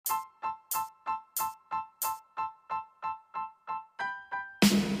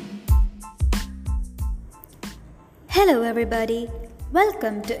Hello everybody,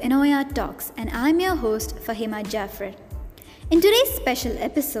 welcome to Inoya Talks and I'm your host Fahima Jaffer. In today's special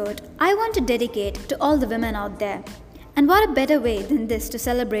episode, I want to dedicate to all the women out there. And what a better way than this to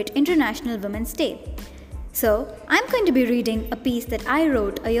celebrate International Women's Day. So, I'm going to be reading a piece that I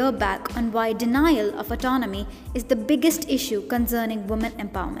wrote a year back on why denial of autonomy is the biggest issue concerning women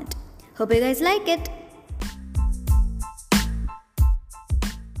empowerment. Hope you guys like it.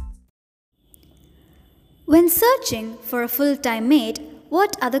 When searching for a full-time maid,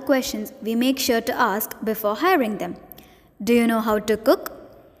 what are the questions we make sure to ask before hiring them? Do you know how to cook?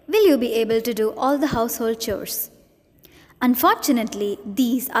 Will you be able to do all the household chores? Unfortunately,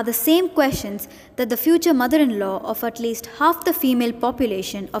 these are the same questions that the future mother-in-law of at least half the female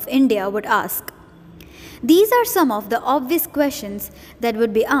population of India would ask. These are some of the obvious questions that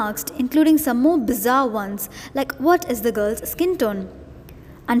would be asked, including some more bizarre ones like what is the girl's skin tone?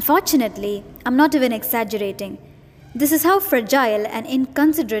 Unfortunately, I'm not even exaggerating. This is how fragile and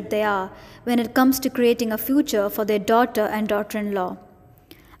inconsiderate they are when it comes to creating a future for their daughter and daughter-in-law.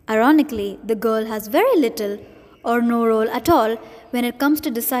 Ironically, the girl has very little or no role at all when it comes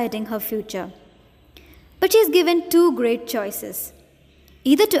to deciding her future. But she is given two great choices: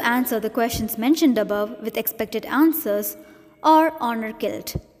 either to answer the questions mentioned above with expected answers or honor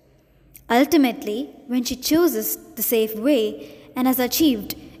guilt. Ultimately, when she chooses the safe way and has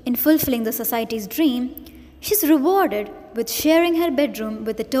achieved in fulfilling the society's dream, she's rewarded with sharing her bedroom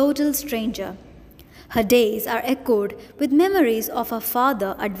with a total stranger. Her days are echoed with memories of her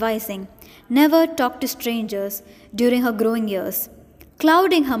father advising, never talk to strangers during her growing years,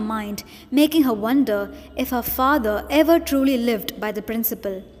 clouding her mind, making her wonder if her father ever truly lived by the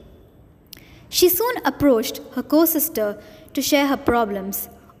principle. She soon approached her co-sister to share her problems,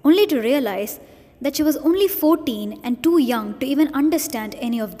 only to realize that she was only 14 and too young to even understand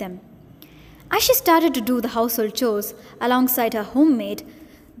any of them. As she started to do the household chores alongside her homemaid,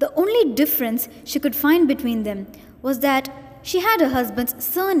 the only difference she could find between them was that she had her husband's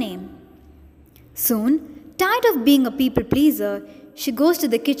surname. Soon, tired of being a people pleaser, she goes to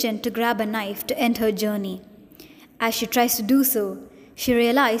the kitchen to grab a knife to end her journey. As she tries to do so, she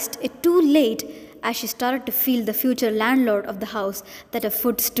realized it too late as she started to feel the future landlord of the house that her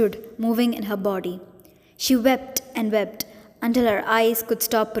foot stood moving in her body. She wept and wept until her eyes could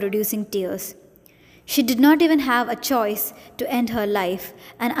stop producing tears. She did not even have a choice to end her life,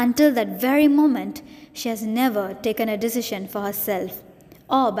 and until that very moment, she has never taken a decision for herself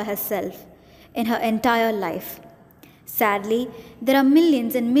or by herself in her entire life. Sadly, there are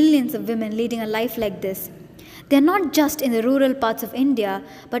millions and millions of women leading a life like this. They are not just in the rural parts of India,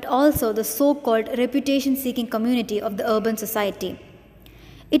 but also the so-called reputation-seeking community of the urban society.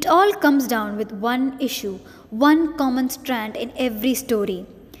 It all comes down with one issue, one common strand in every story: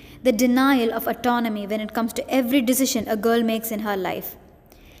 the denial of autonomy when it comes to every decision a girl makes in her life.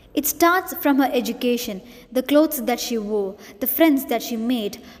 It starts from her education, the clothes that she wore, the friends that she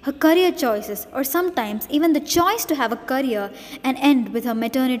made, her career choices, or sometimes even the choice to have a career, and end with her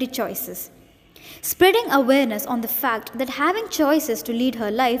maternity choices. Spreading awareness on the fact that having choices to lead her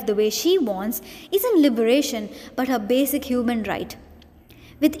life the way she wants isn't liberation but her basic human right.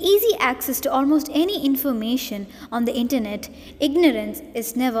 With easy access to almost any information on the internet, ignorance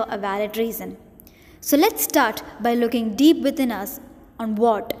is never a valid reason. So let's start by looking deep within us on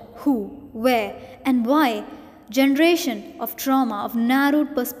what, who, where, and why generation of trauma of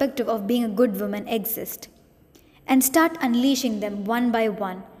narrowed perspective of being a good woman exist, and start unleashing them one by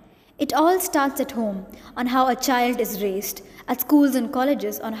one. It all starts at home, on how a child is raised, at schools and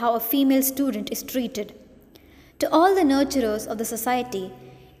colleges on how a female student is treated. To all the nurturers of the society,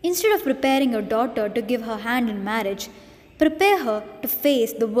 instead of preparing your daughter to give her hand in marriage, prepare her to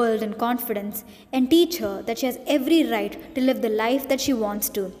face the world in confidence and teach her that she has every right to live the life that she wants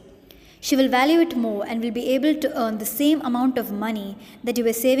to. She will value it more and will be able to earn the same amount of money that you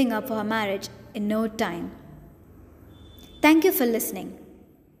were saving up for her marriage in no time. Thank you for listening.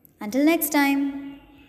 Until next time.